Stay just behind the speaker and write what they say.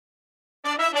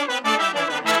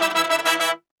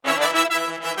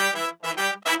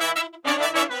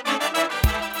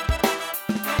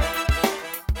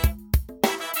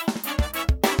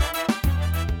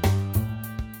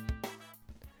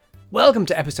Welcome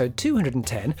to episode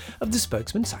 210 of the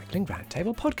Spokesmen Cycling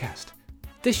Roundtable podcast.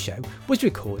 This show was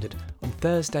recorded on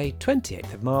Thursday,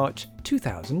 28th of March,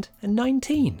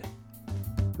 2019.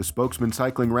 The Spokesmen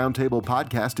Cycling Roundtable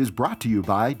podcast is brought to you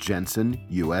by Jensen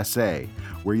USA,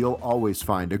 where you'll always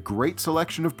find a great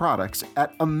selection of products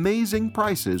at amazing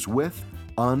prices with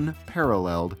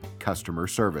unparalleled customer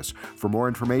service. For more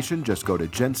information, just go to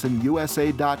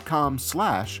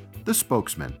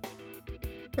jensenusa.com/thespokesman.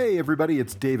 Hey everybody,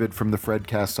 it's David from the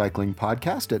Fredcast Cycling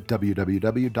Podcast at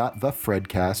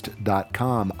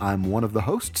www.thefredcast.com. I'm one of the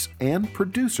hosts and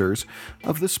producers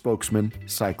of the Spokesmen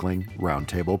Cycling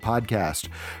Roundtable Podcast.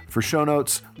 For show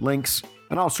notes, links,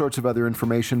 and all sorts of other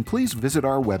information, please visit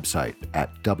our website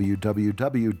at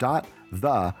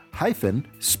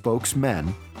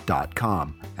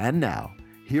www.the-spokesmen.com. And now,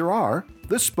 here are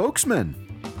the Spokesmen.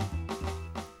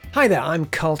 Hi there, I'm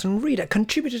Carlton Reader,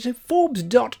 contributor to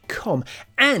Forbes.com,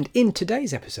 and in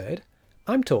today's episode,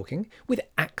 I'm talking with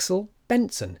Axel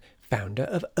Benson, founder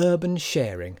of Urban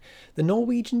Sharing, the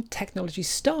Norwegian technology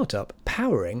startup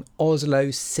powering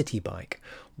Oslo City Bike,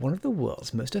 one of the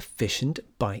world's most efficient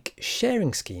bike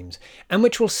sharing schemes, and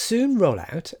which will soon roll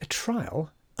out a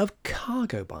trial of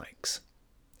cargo bikes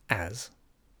as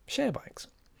share bikes.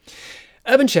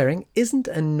 Urban Sharing isn't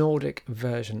a Nordic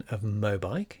version of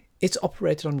Mobike. It's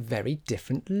operated on very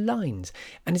different lines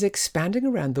and is expanding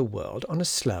around the world on a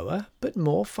slower but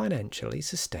more financially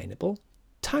sustainable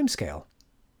timescale.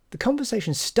 The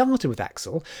conversation started with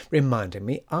Axel reminding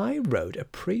me I rode a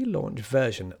pre-launch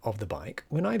version of the bike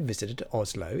when I visited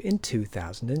Oslo in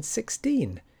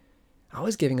 2016. I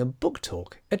was giving a book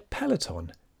talk at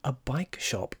Peloton, a bike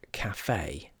shop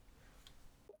cafe.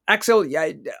 Axel,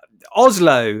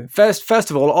 Oslo. First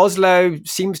of all, Oslo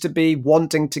seems to be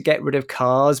wanting to get rid of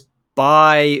cars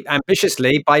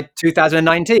ambitiously by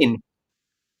 2019.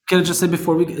 Can I just say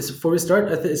before we start,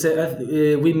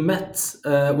 we met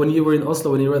when you were in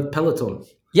Oslo, when you were at Peloton.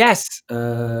 Yes.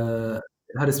 And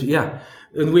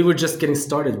we were just getting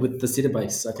started with the city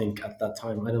bikes. I think at that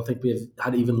time, I don't think we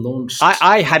had even launched.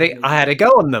 I had a go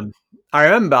on them. I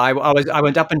remember I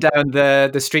went up and down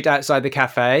the street outside the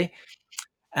cafe,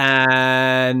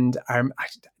 and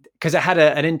because it had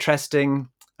an interesting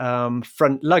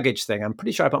front luggage thing. I'm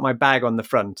pretty sure I put my bag on the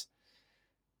front.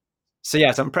 So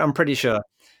yes, I'm pretty sure.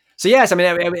 So yes, I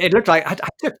mean it looked like I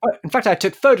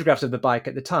took photographs of the bike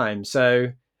at the time. So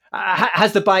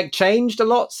has the bike changed a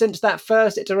lot since that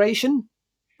first iteration?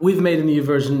 We've made a new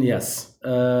version. Yes,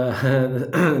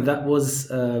 that was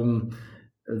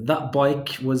that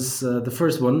bike was the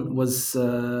first one was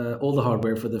all the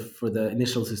hardware for the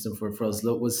initial system for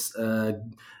Oslo was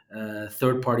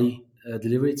third party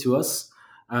delivery to us.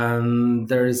 And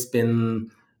there's been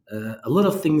a lot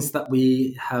of things that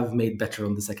we have made better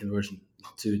on the second version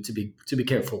to be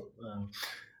careful.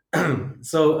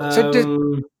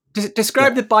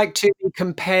 Describe the bike to me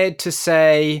compared to,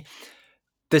 say,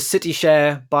 the city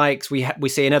share bikes we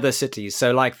see in other cities.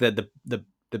 So like the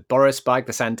Boris bike,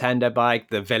 the Santander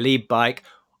bike, the Velib bike.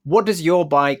 What does your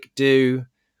bike do?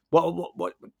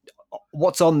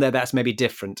 What's on there that's maybe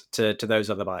different to those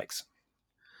other bikes?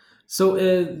 So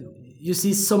you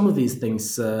see some of these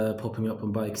things popping up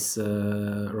on bikes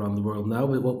around the world now.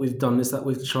 But what we've done is that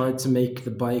we've tried to make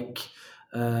the bike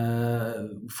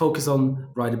focus on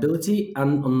rideability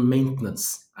and on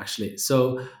maintenance, actually.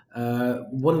 So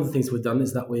one of the things we've done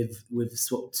is that we've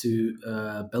swapped to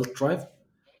belt drive.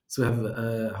 So we have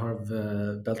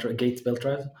Gates belt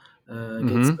drive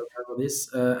on this,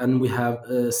 and we have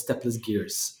stepless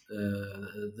gears.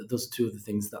 Those are two of the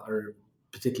things that are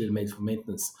particularly made for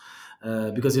maintenance,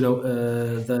 because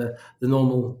the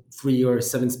normal 3 or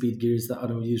 7 speed gears that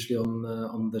are usually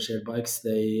on the shared bikes,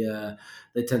 they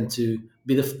tend to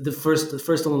be the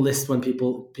first on the list when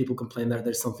people complain that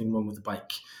there's something wrong with the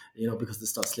bike, because they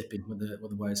start slipping when the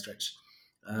wire stretch.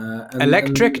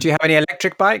 Electric? Do you have any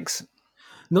electric bikes?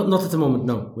 Not at the moment.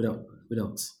 No, we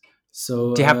don't.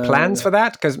 So do you have plans for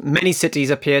that? Because many cities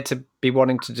appear to be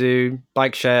wanting to do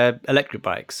bike share electric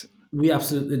bikes. We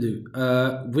absolutely do.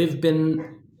 We've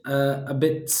been a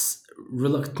bit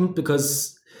reluctant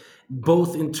because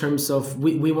both in terms of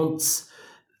we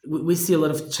see a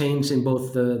lot of change in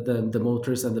both the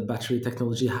motors and the battery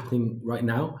technology happening right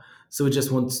now. So we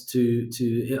just want to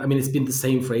I mean, it's been the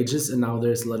same for ages, and now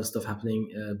there's a lot of stuff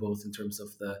happening both in terms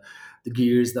of the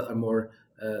gears that are more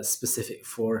specific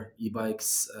for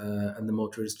e-bikes and the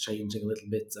motors changing a little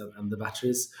bit and the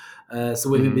batteries. So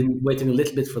we've been waiting a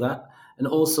little bit for that. And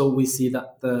also we see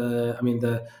that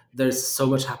there's so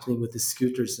much happening with the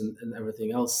scooters and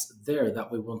everything else there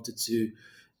that we wanted to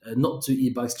not do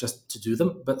e-bikes just to do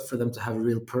them, but for them to have a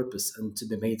real purpose and to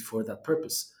be made for that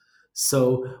purpose.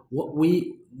 So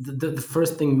the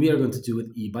first thing we are going to do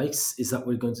with e-bikes is that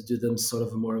we're going to do them sort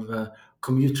of more of a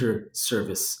commuter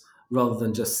service rather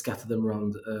than just scatter them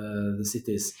around the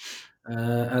cities.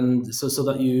 And so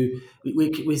that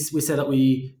we say that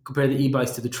we compare the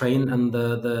e-bikes to the train and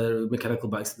the mechanical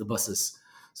bikes to the buses.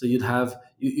 So you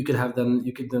could have then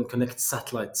you could then connect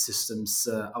satellite systems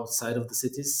outside of the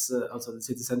cities, outside the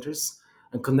city centers,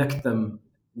 and connect them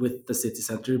with the city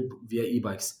center via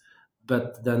e-bikes,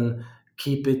 but then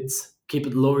keep it keep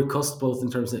it lower cost both in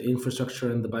terms of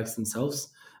infrastructure and the bikes themselves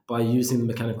by using the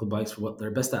mechanical bikes for what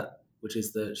they're best at, which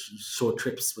is the short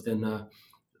trips within the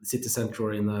city center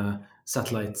or in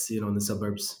satellites, in the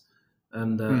suburbs,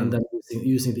 and Mm. then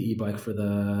using the e-bike for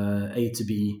the A to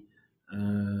B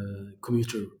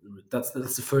commuter route. That's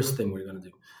the first thing we're going to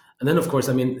do. And then, of course,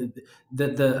 I mean,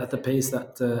 at the pace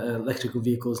that electrical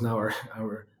vehicles now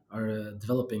are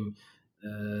developing,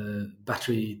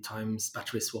 battery times,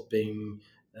 battery swapping,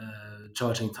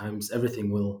 charging times,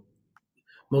 everything will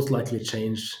most likely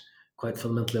change quite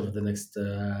fundamentally over the next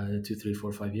 2, 3,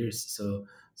 4, 5 years. So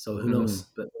who Mm. knows?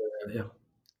 But yeah.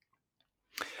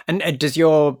 And does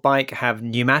your bike have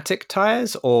pneumatic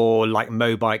tires or like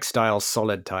Mobike style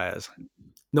solid tires?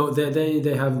 No,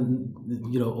 they have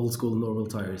old school normal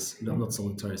tires, not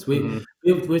solid tires. Mm.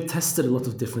 We've tested a lot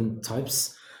of different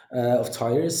types of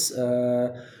tires,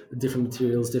 different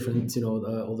materials, different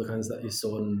all the kinds that you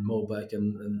saw in Mobike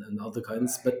and other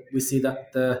kinds. But we see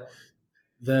that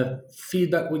the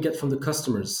feedback we get from the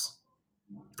customers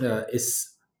is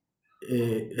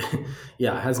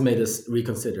yeah, has made us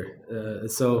reconsider.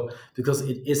 So because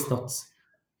it is not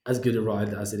as good a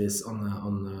ride as it is on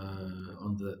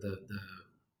the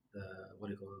what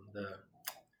do you call them,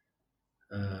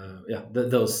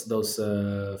 those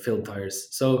field tires.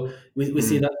 So we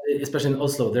see Mm. that especially in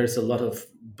Oslo, there's a lot of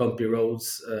bumpy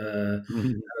roads,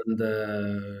 Mm. and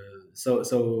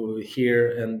so here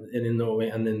and in Norway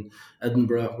and in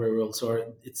Edinburgh, where we also are,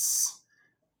 it's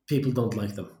people don't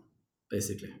like them,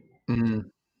 basically.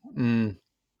 Mm. Mm.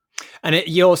 And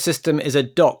your system is a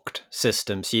docked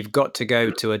system, so you've got to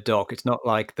go to a dock. It's not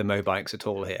like the Mobikes at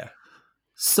all here.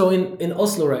 So in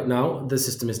Oslo right now, the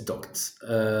system is docked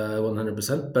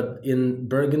 100%. But in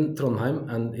Bergen, Trondheim,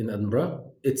 and in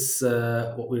Edinburgh, it's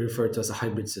what we refer to as a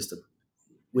hybrid system,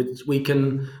 which we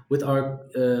can with our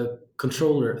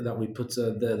controller that we put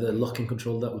the locking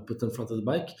control that we put in front of the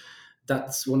bike.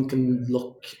 That's one can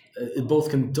lock. It both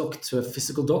can dock to a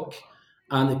physical dock,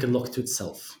 and it can lock to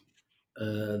itself,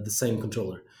 the same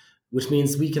controller, which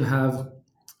means we can have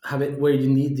it where you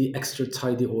need the extra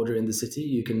tidy order in the city.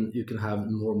 You can have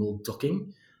normal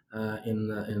docking in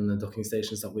the docking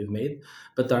stations that we've made,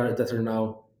 but that are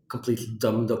now completely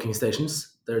dumb docking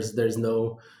stations. There's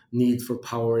no need for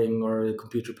powering or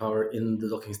computer power in the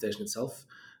docking station itself.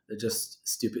 They're just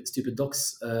stupid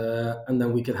docks, and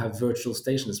then we can have virtual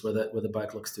stations where the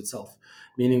bike locks to itself,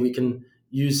 meaning we can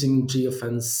using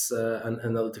geofence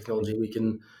and other technology we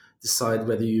can decide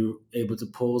whether you're able to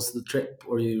pause the trip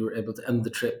or you're able to end the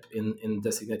trip in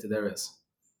designated areas.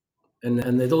 And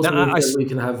it Now, also means that we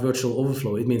can have virtual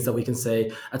overflow. It means that we can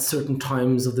say at certain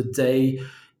times of the day,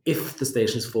 if the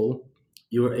station is full,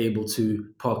 you are able to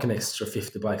park an extra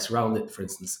 50 bikes around it, for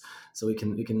instance. So we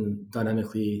can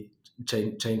dynamically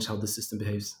change how the system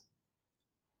behaves.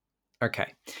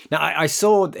 okay. Now, I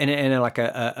saw in like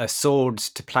a swords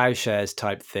to plowshares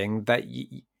type thing that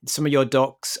some of your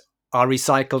docks are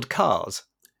recycled cars.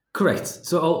 Correct.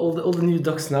 So all the new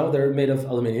ducks now they're made of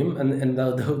aluminium, and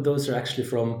those are actually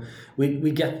from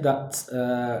we get that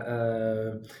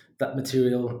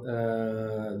material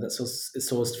that's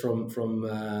sourced from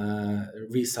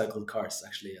recycled cars.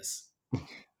 Actually, yes.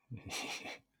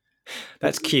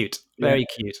 That's It, cute. yeah, Very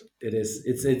cute. it is.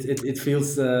 It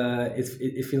feels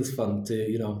it feels fun to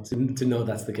to know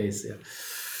that's the case. Yeah.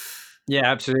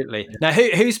 Yeah, absolutely. Now,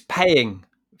 who's paying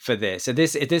for this? So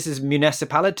this is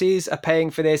municipalities are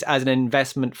paying for this as an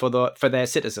investment for their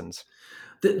citizens.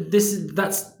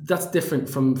 That's different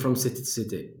from city to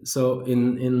city. So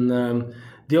in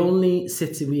the only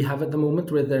city we have at the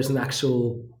moment where there's an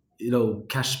actual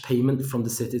cash payment from the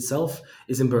city itself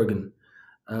is in Bergen,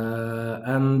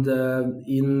 and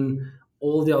in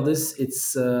all the others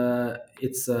it's a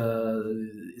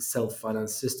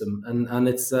self-financed system, and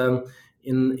it's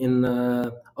in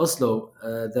Oslo,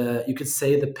 the you could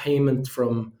say the payment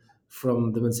from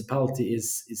the municipality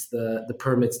is the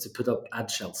permits to put up ad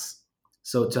shells,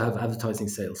 so to have advertising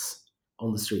sales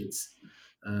on the streets.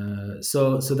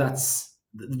 So that's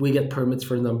we get permits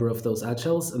for a number of those ad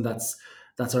shells, and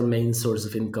that's our main source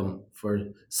of income for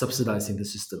subsidizing the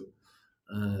system,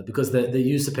 because the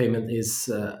user payment is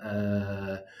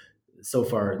so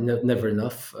far never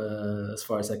enough, as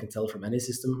far as I can tell from any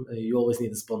system. You always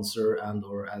need a sponsor and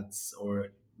or ads or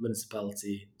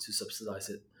municipality to subsidize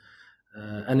it.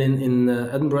 And in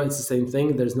Edinburgh, it's the same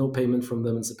thing. There's no payment from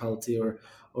the municipality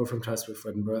or from Transport for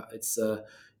Edinburgh. It's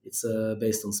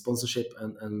based on sponsorship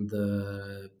and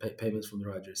payments from the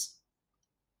riders.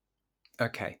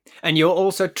 Okay. And you're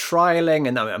also trialing,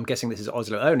 and I'm guessing this is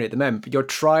Oslo only at the moment, but you're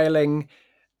trialing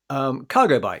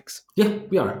cargo bikes. Yeah,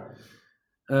 we are.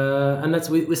 And that's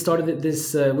we started it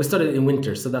this we started it in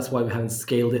winter, so that's why we haven't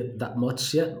scaled it that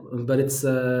much yet. But it's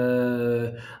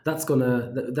that's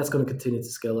gonna continue to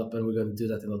scale up, and we're going to do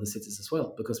that in other cities as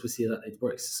well because we see that it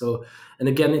works. So, and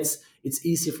again, it's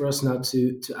easy for us now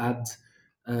to add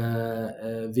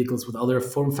vehicles with other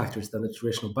form factors than the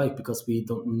traditional bike because we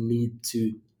don't need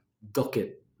to dock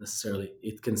it necessarily.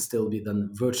 It can still be then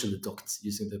virtually docked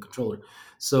using the controller.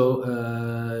 So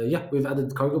yeah, we've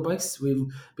added cargo bikes. We've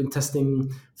been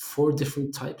testing 4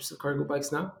 different types of cargo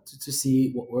bikes now to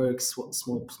see what works, what's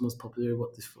most popular,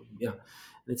 what this. Yeah,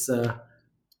 it's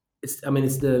it's I mean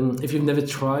it's the if you've never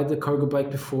tried the cargo bike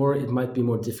before, it might be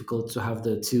more difficult to have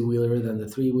the two-wheeler than the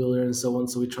three-wheeler and so on.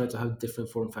 So we try to have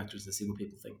different form factors and see what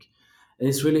people think. And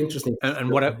it's really interesting.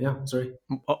 And Yeah, sorry.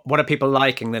 what are people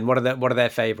liking then? What are their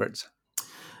favorites?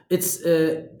 It's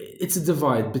a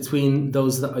divide between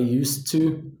those that are used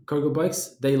to cargo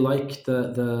bikes. They like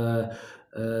the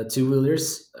two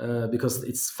wheelers because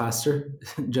it's faster.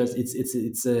 Just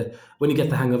it's when you get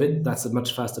the hang of it, that's a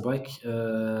much faster bike.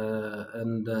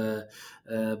 And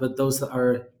But those that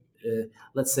are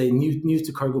let's say new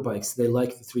to cargo bikes, they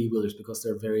like the three wheelers because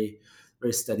they're very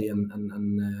steady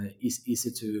and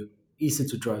easy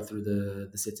to drive through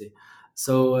the city.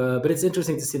 So, but it's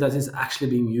interesting to see that it's actually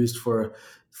being used for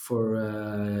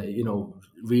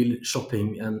real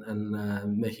shopping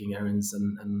and making errands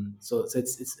and so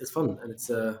it's fun and it's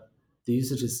the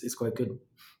usage is quite good.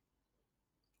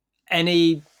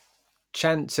 Any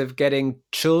chance of getting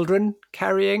children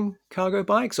carrying cargo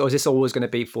bikes, or is this always going to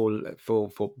be for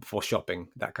shopping,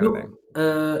 that kind of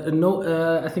thing?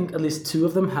 No, I think at least two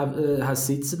of them have has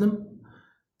seats in them.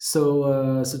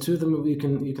 So so two of them you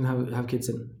can have kids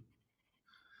in.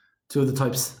 Two of the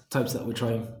types that we're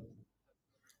trying.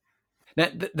 Now,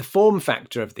 the form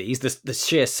factor of these, the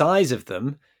sheer size of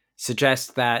them,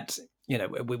 suggests that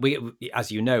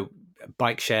as you know,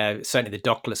 bike share, certainly the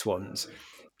dockless ones,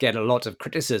 get a lot of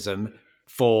criticism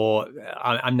for.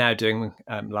 I'm now doing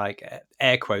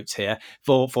air quotes here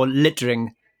for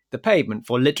littering the pavement,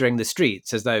 for littering the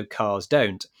streets, as though cars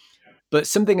don't. But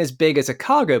something as big as a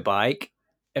cargo bike,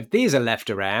 if these are left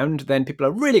around, then people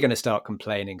are really going to start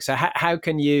complaining. So how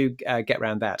can you get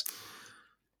around that?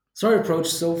 So our approach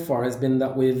so far has been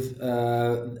that we've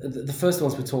the first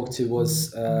ones we talked to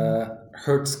was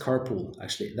Hertz Carpool.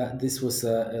 Actually, that this was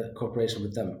a cooperation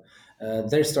with them.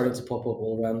 They're starting to pop up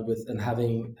all around with and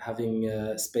having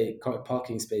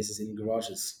parking spaces in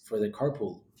garages for their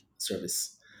carpool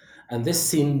service, and this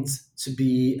seemed to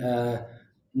be a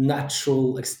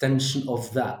natural extension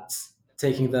of that,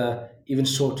 taking the even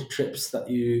shorter trips that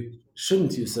you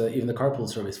shouldn't use even the carpool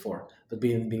service for, but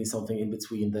being something in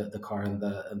between the car and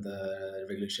the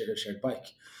regular shared bike.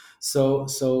 So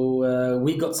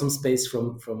we got some space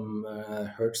from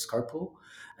Hertz Carpool,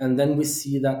 and then we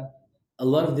see that a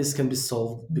lot of this can be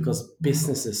solved because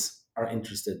businesses are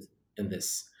interested in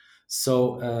this.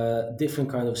 So different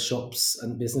kind of shops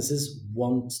and businesses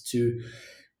want to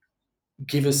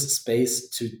give us space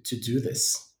to do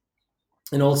this,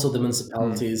 and also the Mm.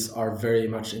 municipalities are very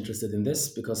much interested in this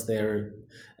because they're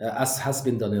as has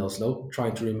been done in Oslo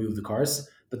trying to remove the cars,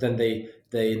 but then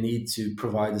they need to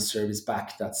provide a service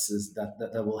back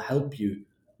that will help you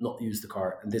not use the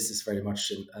car, and this is very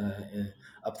much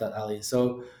up that alley.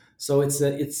 So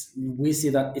it's we see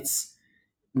that it's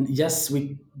yes,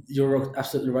 we you're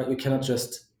absolutely right, we cannot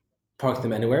just park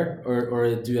them anywhere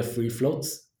or do a free float,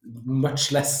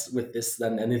 much less with this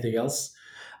than anything else.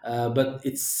 But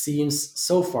it seems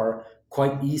so far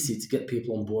quite easy to get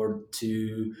people on board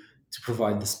to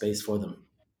provide the space for them.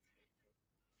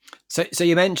 So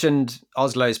you mentioned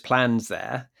Oslo's plans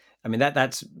there. I mean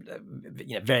that's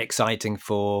very exciting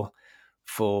for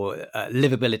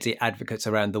livability advocates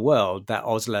around the world that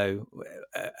Oslo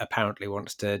apparently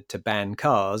wants to ban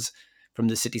cars from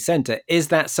the city centre. Is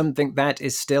that something that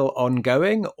is still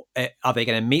ongoing? Are they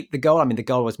going to meet the goal? I mean, the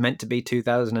goal was meant to be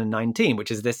 2019,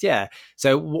 which is this year.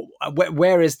 So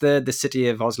where is the city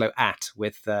of Oslo at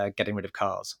with getting rid of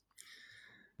cars?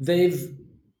 They've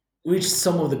reached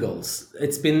some of the goals.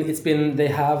 It's been they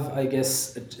have, I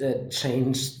guess,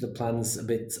 changed the plans a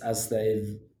bit as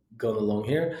they've gone along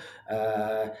here.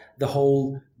 The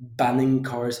whole banning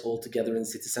cars altogether in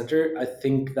city center, I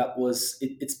think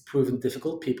it's proven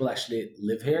difficult. People actually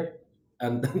live here,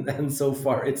 and and so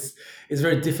far it's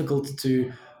very difficult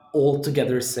to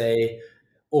altogether say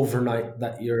overnight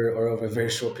that you're, or over a very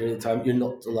short period of time, you're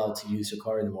not allowed to use your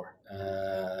car anymore.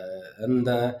 And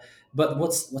But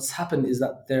what's happened is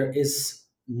that there is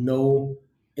no,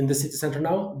 in the city center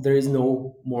now, there is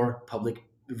no more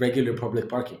regular public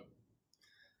parking.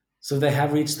 So they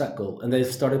have reached that goal, and they've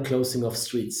started closing off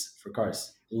streets for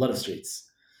cars, a lot of streets.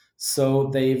 So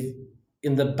they've,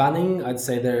 in the banning, I'd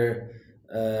say they're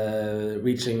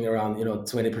reaching around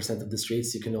 20% of the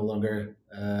streets you can no longer,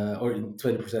 or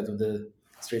 20% of the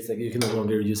streets that you can no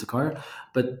longer use a car.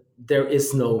 But there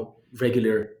is no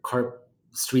regular car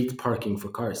street parking for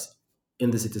cars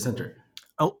in the city center.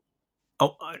 Oh,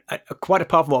 quite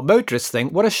apart from what motorists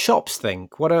think, what do shops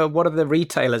think? What are the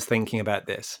retailers thinking about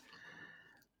this?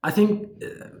 I think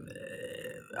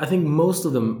I think most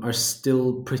of them are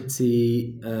still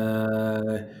pretty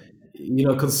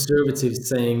conservative,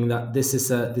 saying that this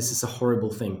is a horrible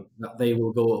thing, that they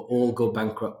will go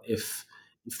bankrupt if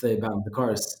they ban the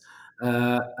cars.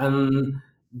 And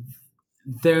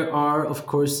there are, of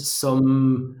course, there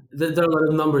are a lot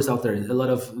of numbers out there. A lot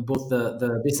of both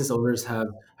the business owners have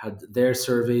had their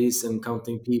surveys and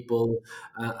counting people,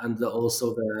 and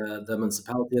also the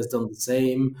municipality has done the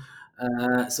same.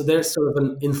 So there's sort of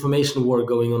an information war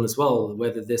going on as well,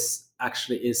 whether this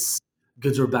actually is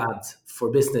good or bad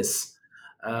for business.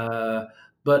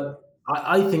 But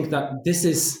I think that this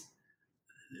is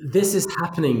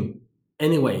happening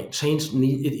anyway.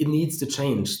 It needs to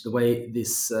change the way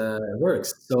this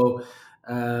works. So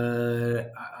I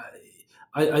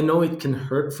know it can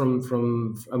hurt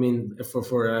from I mean,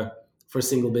 for a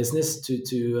single business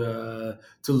to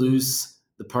lose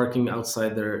the parking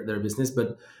outside their business,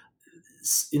 but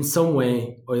in some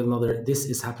way or another this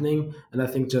is happening, and I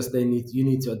think just you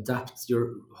need to adapt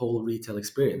your whole retail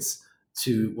experience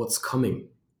to what's coming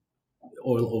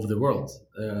all over the world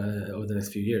over the next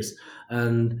few years.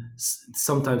 And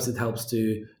sometimes it helps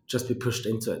to just be pushed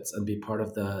into it and be part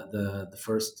of the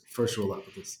first rollout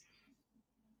of this.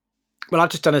 Well, I've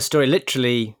just done a story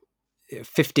literally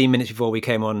 15 minutes before we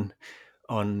came on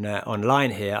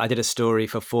online here. I did a story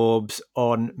for Forbes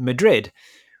on Madrid,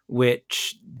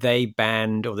 which they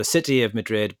banned, or the city of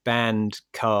Madrid banned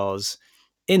cars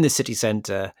in the city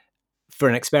centre for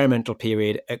an experimental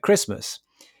period at Christmas.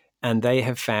 And they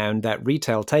have found that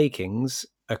retail takings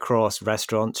across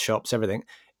restaurants, shops, everything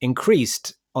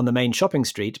increased on the main shopping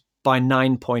street by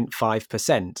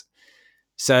 9.5%.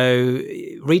 So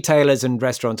retailers and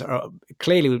restaurants are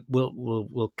clearly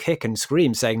will kick and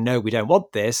scream saying, no, we don't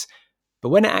want this. But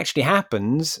when it actually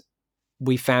happens,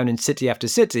 we found in city after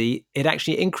city, it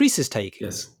actually increases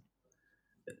takings.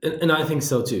 Yes, and I think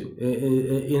so too.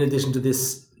 In addition to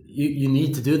this, you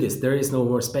need to do this. There is no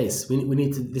more space. We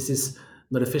need to. This is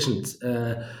not efficient.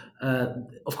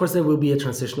 Of course, there will be a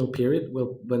transitional period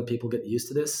when people get used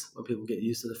to this. When people get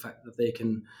used to the fact that they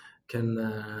can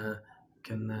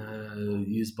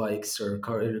use bikes or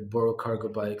borrow cargo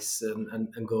bikes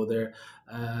and go there.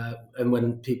 And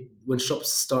when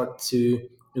shops start to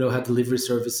have delivery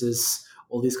services,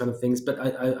 all these kind of things. But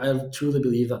I truly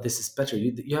believe that this is better.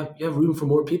 You have room for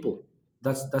more people.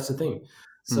 That's the thing.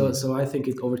 So I think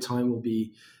it over time would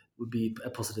be a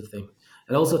positive thing.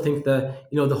 And I also think that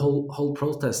the whole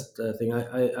protest thing.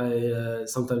 I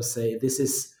sometimes say this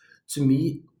is, to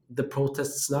me, the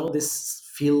protests now. This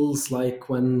feels like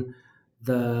when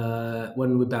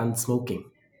we banned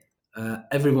smoking.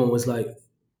 Everyone was like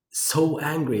so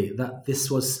angry that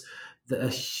this was a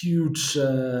huge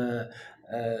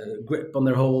grip on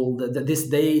their whole.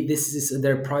 This is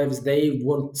their privacy. They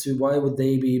want to. Why would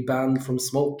they be banned from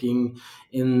smoking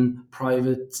in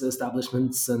private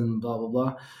establishments and blah blah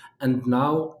blah? And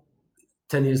now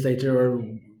 10 years later or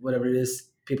whatever it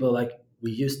is, people are like,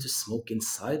 we used to smoke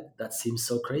inside. That seems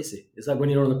so crazy. It's like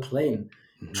when you're on a plane,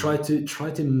 try to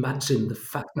imagine the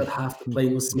fact that half the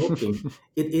plane was smoking.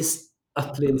 It is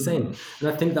utterly insane. And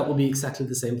I think that will be exactly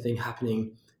the same thing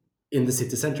happening in the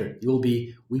city center. You will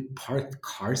be, we parked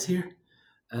cars here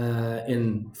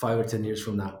in 5 or 10 years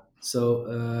from now. So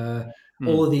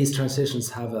all of these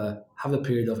transitions have a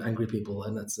period of angry people,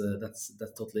 and that's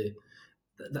totally.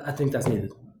 I think that's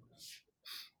needed.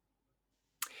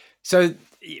 So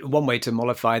one way to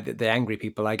mollify the angry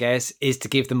people, I guess, is to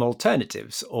give them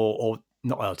alternatives, or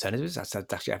not alternatives. That's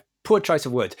actually a poor choice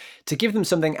of words. To give them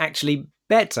something actually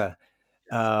better,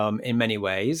 in many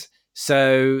ways.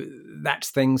 So that's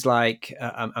things like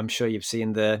I'm sure you've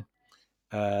seen the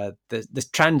the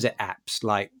transit apps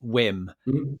like Wim,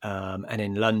 Mhm. and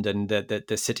in London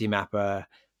the City Mapper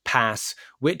Pass,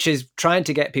 which is trying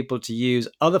to get people to use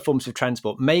other forms of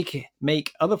transport,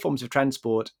 make other forms of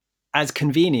transport as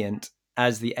convenient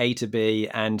as the A to B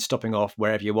and stopping off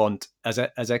wherever you want as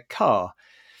a car.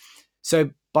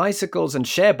 So bicycles and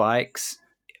share bikes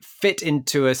fit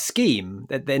into a scheme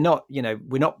that they're not, you're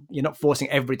not forcing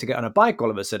everybody to get on a bike all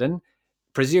of a sudden.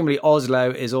 Presumably Oslo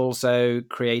is also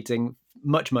creating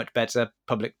much better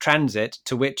public transit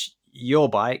to which your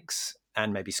bikes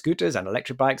and maybe scooters and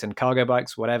electric bikes and cargo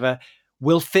bikes, whatever,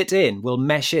 will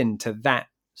mesh into that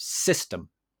system.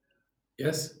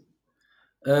 Yes.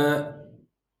 Uh,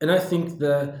 and I think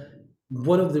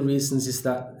one of the reasons is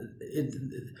that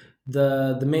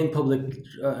the main public,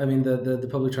 I mean the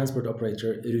public transport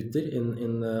operator Ruter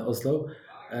in Oslo,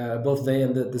 both they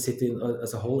and the city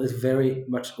as a whole is very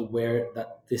much aware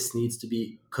that this needs to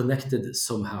be connected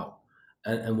somehow,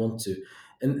 and want to,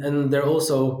 and they're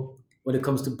also, when it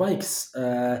comes to bikes.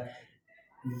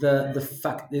 The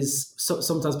fact is,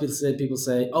 sometimes people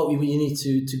say, oh, you need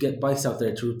to get bikes out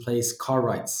there to replace car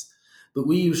rides, but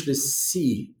we usually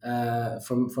see,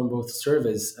 from both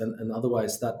surveys and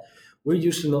otherwise, that we're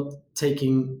usually not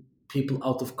taking people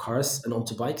out of cars and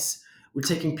onto bikes. We're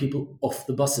taking people off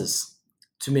the buses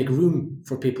to make room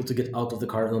for people to get out of the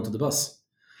car and onto the bus.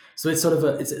 So it's sort of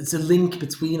it's a link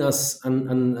between us and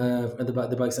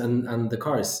the bikes and the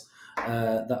cars,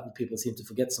 that people seem to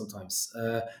forget sometimes.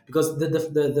 Because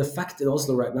the fact in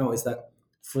Oslo right now is that,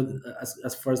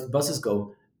 as far as the buses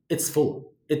go, it's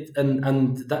full.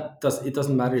 And it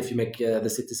doesn't matter if you make the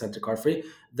city center car free.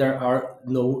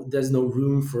 There's no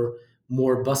room for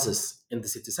more buses in the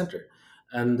city center.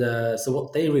 And so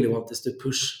what they really want is to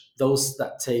push those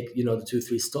that take, the 2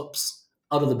 3 stops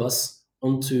out of the bus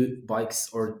onto bikes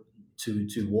or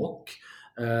to walk,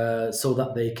 so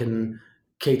that they can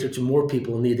cater to more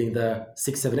people needing the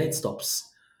 6 7 8 stops,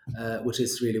 which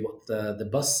is really what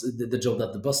the job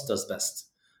that the bus does best.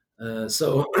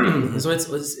 So Mhm. so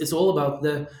it's all about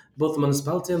both the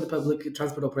municipality and the public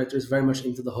transport operators very much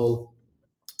into the whole,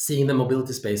 seeing the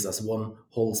mobility space as one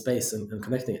whole space, and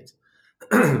connecting it.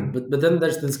 But then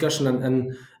there's the discussion,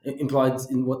 and implied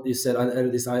in what you said. I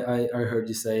heard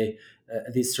you say,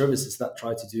 these services that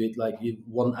try to do it like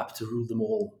one app to rule them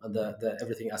all, and the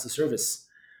everything as a service.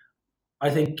 I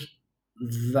think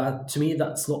that, to me,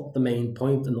 that's not the main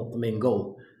point and not the main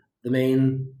goal. The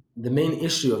main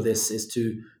issue of this is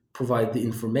to provide the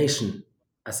information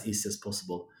as easy as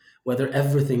possible. Whether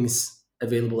everything's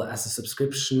available as a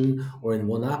subscription or in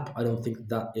one app, I don't think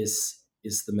that is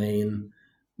the main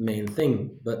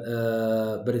thing. But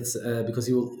it's, because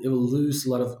you will lose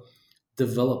a lot of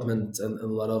development and a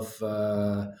lot of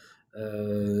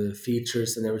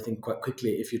features and everything quite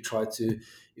quickly if you try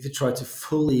to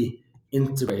fully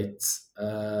integrate,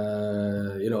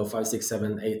 5 6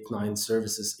 7 8 9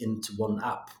 services into one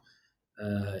app.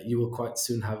 You will quite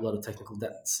soon have a lot of technical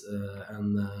debt,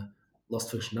 and lost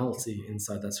functionality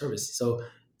inside that service. So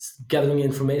gathering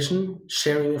information,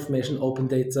 sharing information, open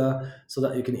data, so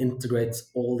that you can integrate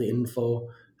all the info,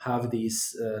 have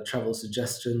these travel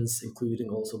suggestions, including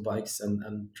also bikes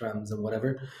and trams and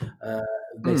whatever,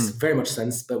 makes Mm. very much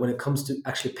sense. But when it comes to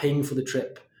actually paying for the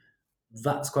trip,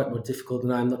 that's quite more difficult,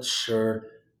 and I'm not sure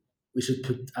we should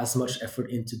put as much effort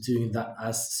into doing that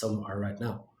as some are right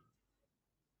now.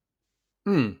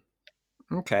 Mm.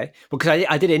 Okay. Well, because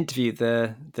I did interview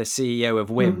the CEO of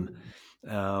Wim,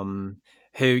 Mm. um,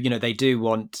 who, they do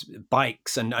want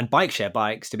bikes and bike share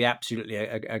bikes to be absolutely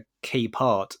a key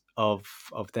part of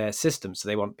their system. So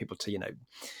they want people to,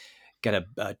 get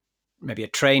a maybe a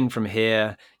train from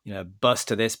here, bus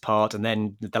to this part, and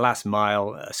then the last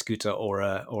mile a scooter or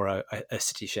a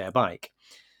city share bike.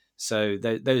 So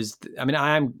those, I mean,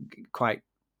 I am quite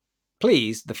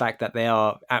pleased the fact that they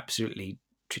are absolutely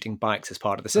treating bikes as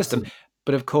part of the system. Absolutely.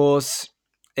 But of course,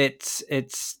 it's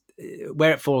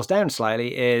where it falls down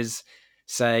slightly is,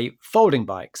 say, folding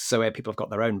bikes. So where people have got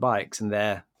their own bikes and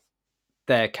they're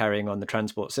carrying on the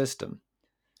transport system.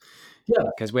 Yeah.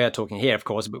 Because we're talking here, of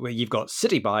course, but where you've got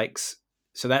city bikes.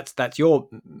 So that's your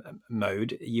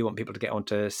mode. You want people to get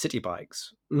onto city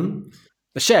bikes, Mhm.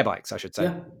 the share bikes, I should say.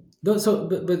 Yeah. No, so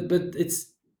but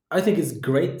it's, I think it's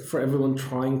great for everyone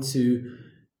trying to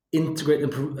integrate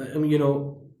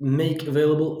and make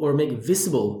available or make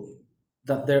visible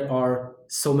that there are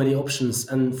so many options,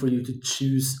 and for you to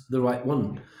choose the right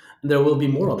one. And there will be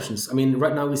more options. I mean,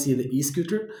 right now we see the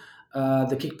e-scooter,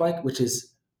 the kick bike, which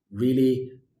is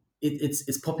really,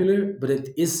 it's popular, but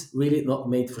it is really not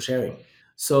made for sharing.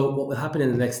 So what will happen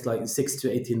in the next like 6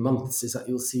 to 18 months is that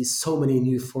you'll see so many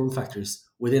new form factors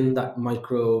within that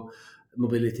micro,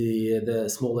 mobility, the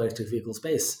small electric vehicle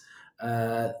space,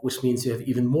 which means you have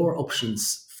even more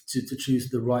options to choose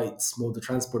the right mode of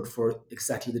transport for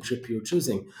exactly the trip you're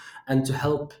choosing, and to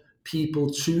help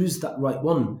people choose that right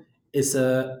one is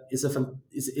a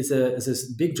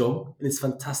big job, and it's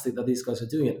fantastic that these guys are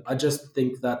doing it. I just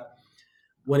think that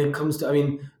when it comes to, I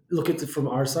mean, look at it from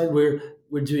our side, we're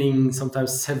doing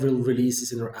sometimes several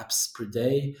releases in our apps per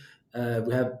day.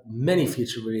 We have many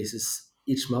feature releases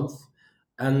each month,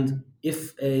 and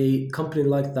if a company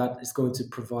like that is going to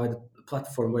provide a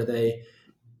platform where they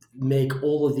make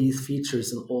all of these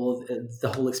features and all the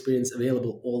whole experience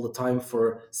available all the time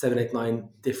for 789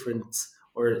 different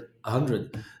or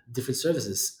 100 different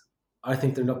services, I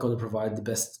think they're not going to provide the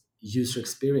best user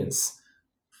experience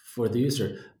for the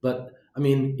user. But I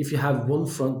mean, if you have one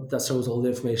front that shows all the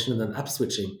information and then app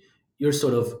switching, you're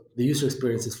sort of, the user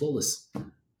experience is flawless.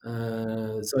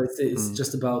 So it's Mm.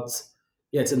 just about,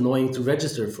 yeah, it's annoying to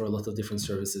register for a lot of different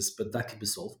services, but that can be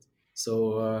solved.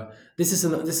 So this is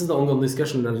the ongoing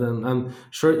discussion, and I'm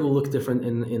sure it will look different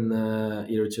in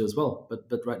year or two as well.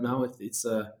 But right now it's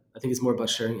I think it's more about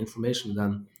sharing information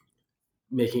than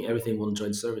making everything one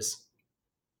joint service.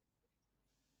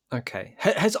 Okay.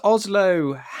 Has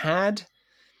Oslo had,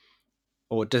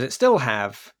 or does it still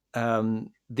have,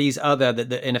 these other,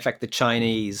 in effect, the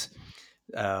Chinese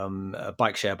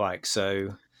bike share bikes?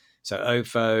 So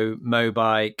Ofo,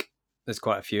 Mobike. There's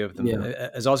quite a few of them. Yeah,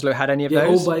 Has Oslo had any of yeah.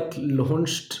 those? O-Bike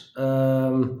launched.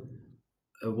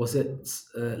 Was it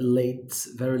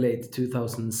very late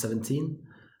 2017?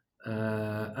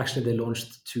 Actually, they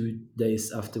launched 2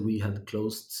 days after we had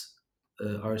closed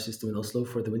our system in Oslo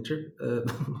for the winter. Uh,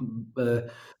 but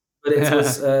it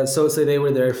was so they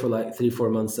were there for like 3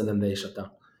 4 months and then they shut down.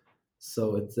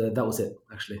 So that was it.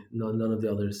 Actually, none of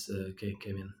the others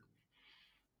came in.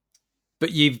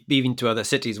 But you've been to other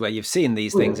cities where you've seen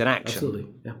these Oh yeah, things in action.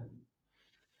 absolutely. Yeah.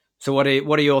 So what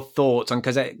are your thoughts on?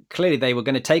 Because clearly they were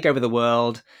going to take over the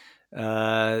world. They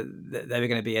were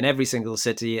going to be in every single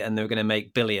city, and they were going to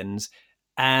make billions.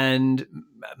 And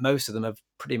most of them have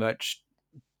pretty much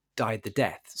died the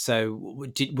death. So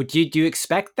do you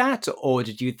expect that, or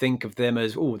did you think of them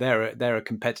as, oh, they're a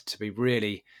competitor to be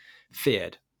really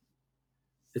feared?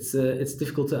 It's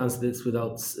difficult to answer this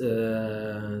without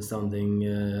sounding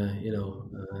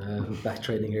back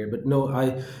trading here. But no,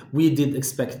 I we did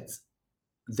expect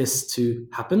this to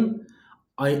happen.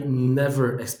 I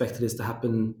never expected this to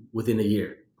happen within a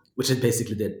year, which it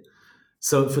basically did.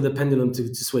 So for the pendulum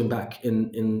to swing back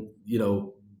in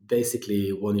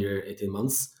basically 1 year, 18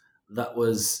 months, that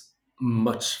was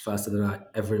much faster than I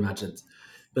ever imagined.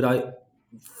 But I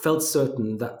felt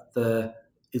certain that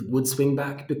it would swing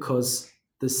back because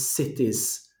the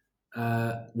cities,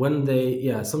 when they,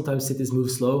 yeah, sometimes cities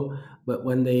move slow, but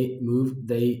when they move,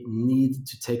 they need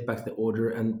to take back the order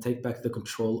and take back the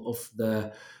control of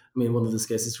I mean, one of the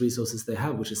scarcest resources they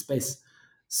have, which is space.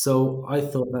 So I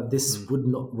thought that this Mm. would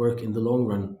not work in the long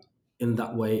run in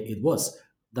that way it was.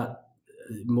 That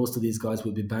most of these guys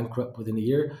would be bankrupt within a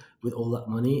year with all that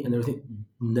money and everything.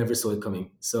 Never saw it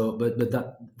coming. So, but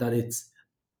that it's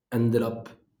ended up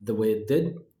the way it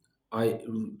did, I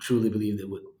truly believed it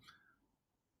would.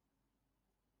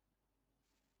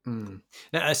 Mm.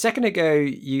 Now, a second ago,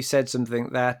 you said something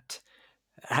that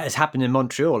has happened in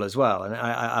Montreal as well, and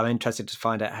I'm interested to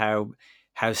find out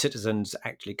how citizens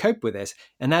actually cope with this.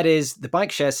 And that is the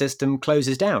bike share system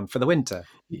closes down for the winter.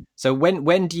 So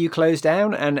when do you close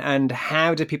down, and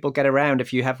how do people get around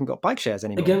if you haven't got bike shares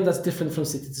anymore? Again, that's different from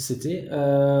city to city.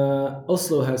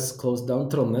 Oslo has closed down.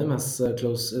 Trondheim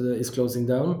is closing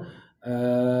down.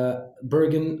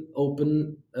 Bergen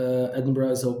open.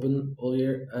 Edinburgh is open all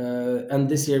year. And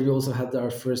this year we also had our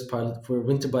first pilot for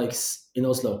winter bikes in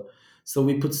Oslo. So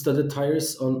we put studded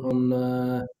tires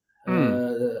on Mm.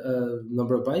 a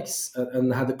number of bikes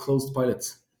and had a closed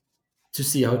pilot to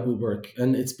see how it would work.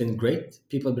 And it's been great.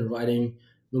 People have been riding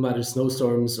no matter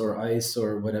snowstorms or ice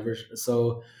or whatever.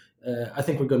 So I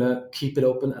think we're going to keep it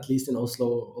open, at least in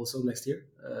Oslo, also next year,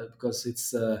 because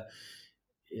it's a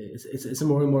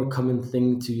more and more common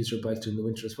thing to use your bike during the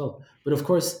winter as well. But of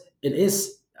course, it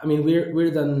is. I mean, we're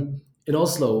then in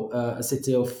Oslo, a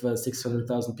city of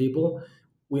 600,000 people.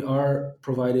 We are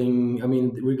providing. I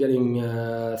mean, we're getting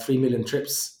 3 million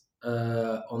trips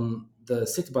on the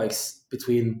city bikes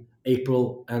between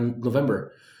April and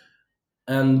November,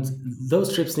 and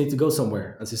those trips need to go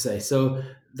somewhere, as you say. So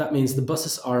that means the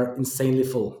buses are insanely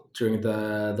full during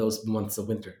those months of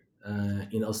winter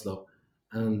in Oslo,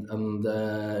 and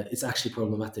it's actually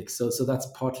problematic. So that's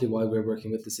partly why we're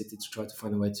working with the city to try to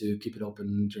find a way to keep it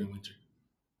open during winter.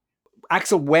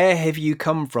 Axel, where have you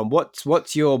come from?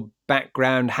 What's your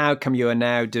background? How come you are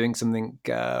now doing something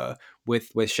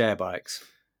with share bikes?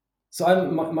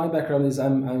 So my background is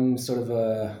I'm sort of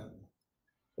a,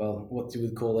 well, what you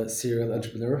would call a serial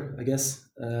entrepreneur, I guess,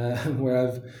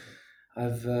 where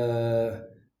I've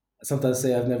sometimes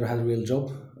say I've never had a real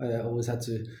job. I always had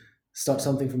to start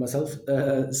something for myself.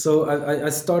 So I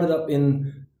started up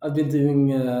in. I've been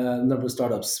doing a number of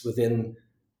startups within,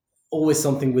 always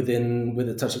something within with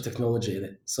a touch of technology in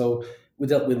it. So we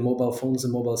dealt with mobile phones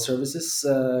and mobile services.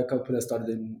 A company I started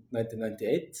in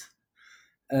 1998.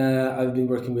 I've been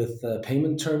working with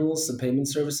payment terminals and payment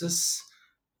services,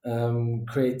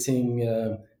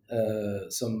 creating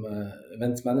some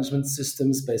event management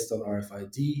systems based on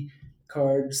RFID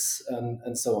cards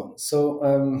and so on.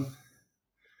 So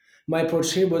my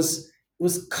approach here was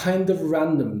kind of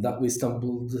random that we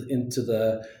stumbled into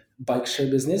the bike share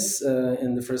business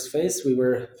in the first phase. We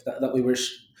were that we were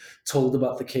told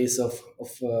about the case of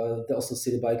the Oslo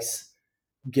City bikes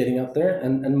getting out there,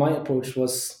 and my approach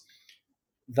was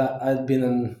that I'd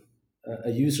been a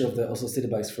user of the Oslo City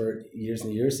bikes for years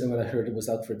and years, and when I heard it was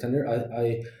out for tender,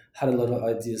 I had a lot of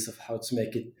ideas of how to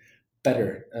make it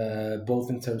better, both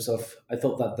in terms of I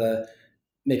thought that the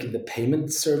making the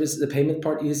payment service, the payment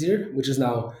part easier, which is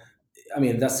now, I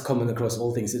mean, that's common across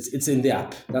all things. It's in the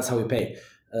app. That's how we pay.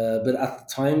 But at the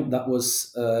time, that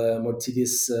was a more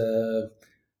tedious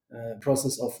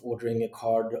process of ordering a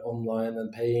card online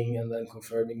and paying and then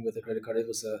confirming with a credit card.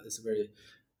 It's a very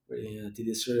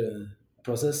tedious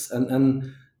process,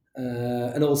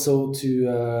 and also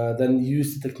to then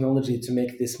use the technology to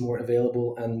make this more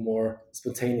available and more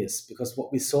spontaneous. Because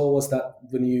what we saw was that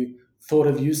when you thought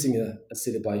of using a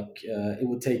city bike, it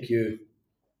would take you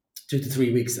 2 to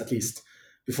 3 weeks at least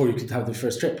before you could have the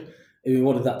first trip. And we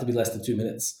wanted that to be less than 2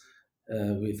 minutes.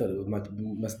 We thought it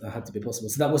must have to be possible.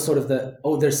 So that was sort of the,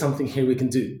 oh, there's something here we can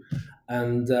do.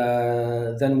 And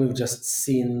then we've just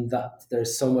seen that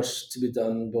there's so much to be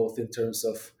done, both in terms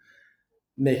of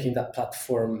making that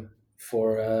platform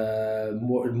for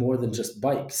more than just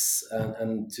bikes,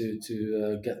 and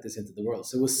to get this into the world.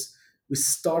 So we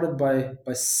started by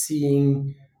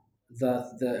seeing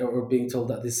that or being told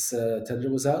that this tender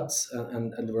was out,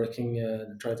 and working,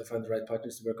 trying to find the right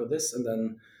partners to work on this, and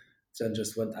then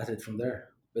just went at it from there,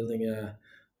 building a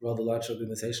rather large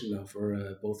organization now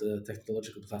for both the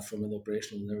technological platform and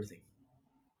operational and everything.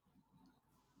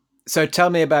 So tell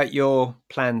me about your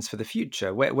plans for the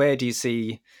future. Where do you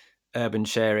see urban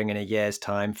sharing in a year's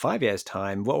time, 5 years'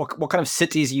 time? What kind of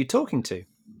cities are you talking to?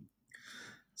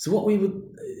 So what we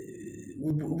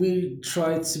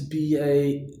try to be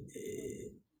a.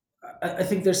 I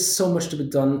think there's so much to be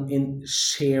done in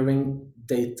sharing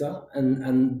data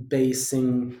and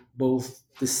basing both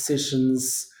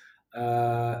decisions,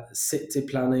 city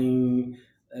planning,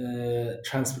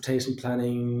 transportation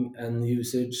planning, and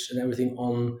usage and everything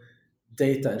on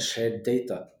data and shared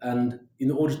data. And in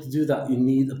order to do that, you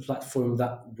need a platform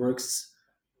that works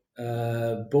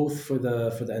both for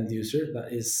the end user,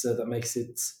 that makes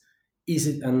it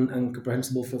easy and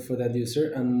comprehensible for the end user,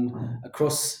 and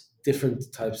across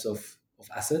different types of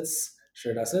assets,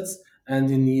 shared assets.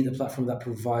 And you need a platform that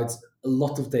provides a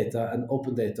lot of data and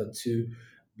open data to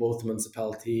both the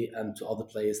municipality and to other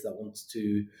players that want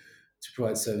to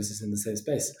provide services in the same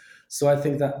space. So I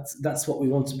think that that's what we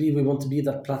want to be. We want to be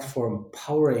that platform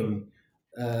powering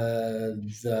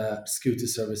the scooter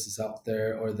services out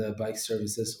there, or the bike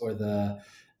services, or the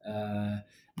uh,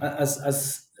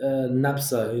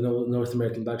 NABSA, North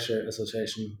American Bike Share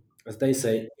Association, as they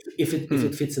say, if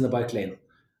it fits in a bike lane.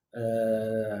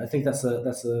 I think that's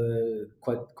a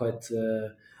quite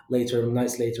later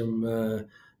nice later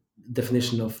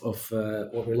definition of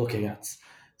what we're looking at.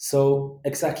 So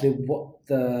exactly what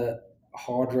the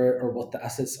hardware or what the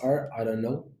assets are, I don't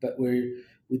know, but we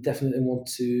definitely want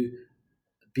to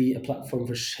be a platform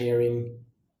for sharing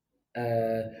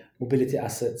uh, mobility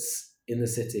assets in the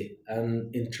city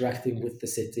and interacting with the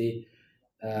city,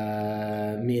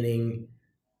 meaning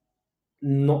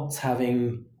not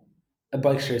having a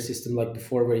bike share system like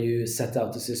before, where you set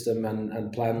out the system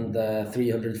and plan the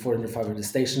 300, 400, 500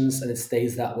 stations and it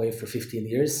stays that way for 15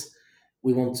 years.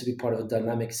 We want to be part of a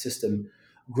dynamic system,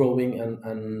 growing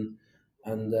and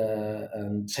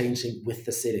changing with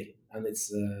the city and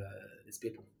its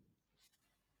people.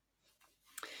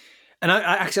 And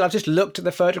I've just looked at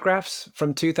the photographs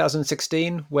from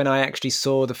 2016 when I actually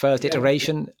saw the first Yeah,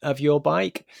 iteration of your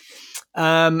bike.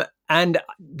 And I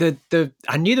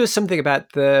knew there was something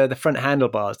about the front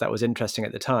handlebars that was interesting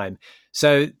at the time.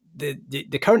 So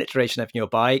the current iteration of your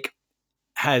bike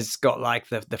has got like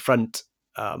the front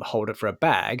holder for a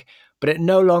bag, but it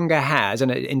no longer has, and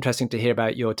it's interesting to hear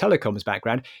about your telecoms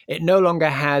background, it no longer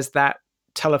has that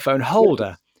telephone yeah.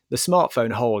 holder the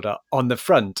smartphone holder on the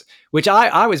front, which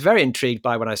I was very intrigued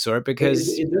by when I saw it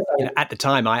because at the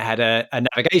time I had a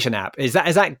navigation app. Is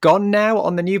that gone now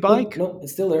on the new No, bike? no,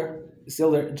 it's still there. It's still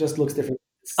there. It just looks different.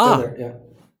 It's still Ah, there. Yeah.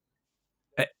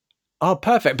 oh,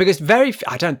 perfect. Because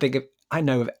I don't think I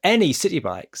know of any city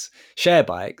bikes, share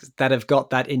bikes that have got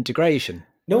that integration.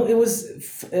 No, it was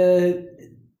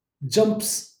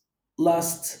Jump's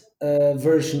last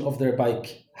version of their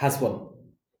bike has one,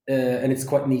 and it's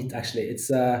quite neat actually. It's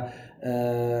a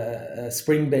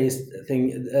spring-based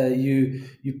thing.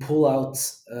 You pull out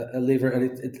a lever,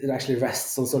 and it actually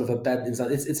rests on sort of a bed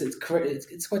inside. It's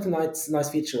quite a nice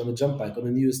feature on the Jump bike, on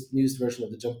the newest version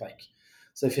of the Jump bike.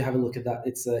 So if you have a look at that,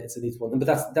 it's a neat one. But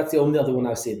that's the only other one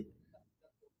I've seen.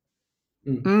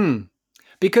 Mm. Mm.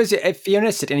 Because if you're in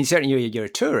a city, and certainly you're a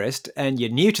tourist and you're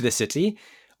new to the city,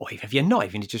 or even if you're not,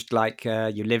 even just like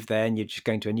you live there and you're just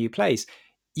going to a new place,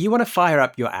 you want to fire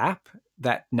up your app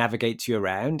that navigates you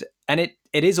around. And it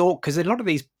is all, because a lot of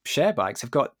these share bikes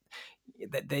have got,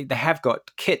 they have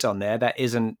got kit on there that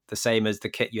isn't the same as the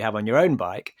kit you have on your own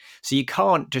bike. So you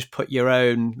can't just put your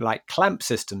own like clamp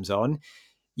systems on.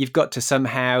 You've got to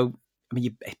somehow, I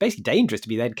mean, it's basically dangerous to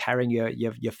be then carrying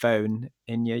your phone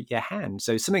in your hand.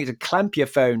 So something to clamp your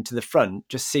phone to the front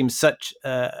just seems such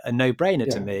a no-brainer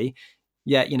to Yeah. me.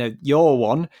 Yeah, your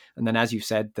one, and then as you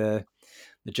said, the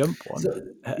Jump one So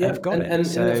yeah, have got and, it. and of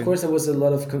So course there was a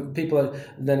lot of people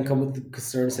then come with the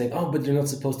concern saying, "Oh, but you're not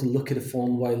supposed to look at a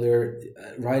phone while you're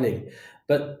riding."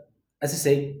 But as I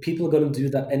say, people are going to do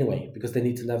that anyway because they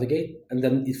need to navigate, and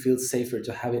then it feels safer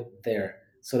to have it there,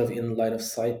 sort of in line of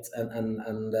sight,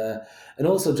 and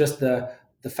also just the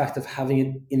fact of having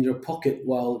it in your pocket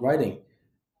while riding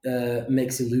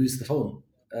makes you lose the phone.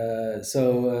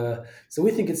 So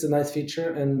we think it's a nice feature,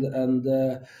 and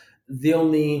the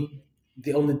only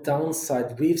the only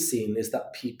downside we've seen is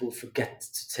that people forget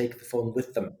to take the phone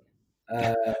with them.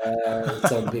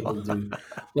 Some people do,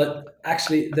 but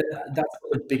actually that's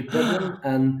not a big problem.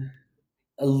 And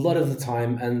a lot of the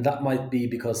time, and that might be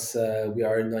because we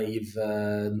are naive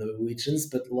Norwegians,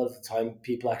 but a lot of the time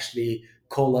people actually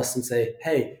call us and say,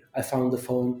 "Hey, I found the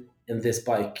phone in this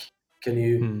bike. Can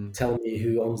you hmm, tell me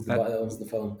who owns that owns the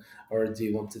phone, or do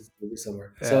you want it to be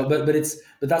somewhere?" uh, So, but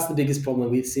that's the biggest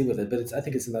problem we see with it. But I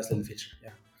think it's a nice little feature.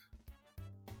 Yeah.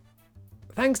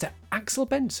 thanks to Axel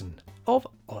Benson of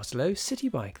Oslo City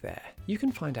Bike there. You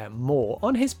can find out more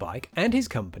on his bike and his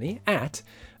company at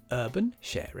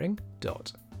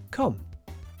urbansharing.com.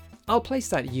 I'll place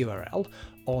that URL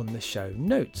on the show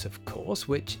notes, of course,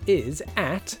 which is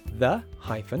at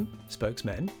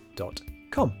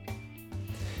the-spokesmen.com.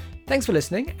 Thanks for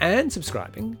listening and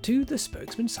subscribing to the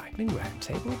Spokesmen Cycling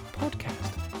Roundtable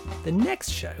podcast. The next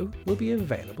show will be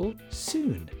available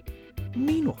soon.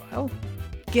 Meanwhile,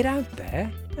 get out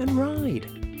there and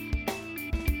ride.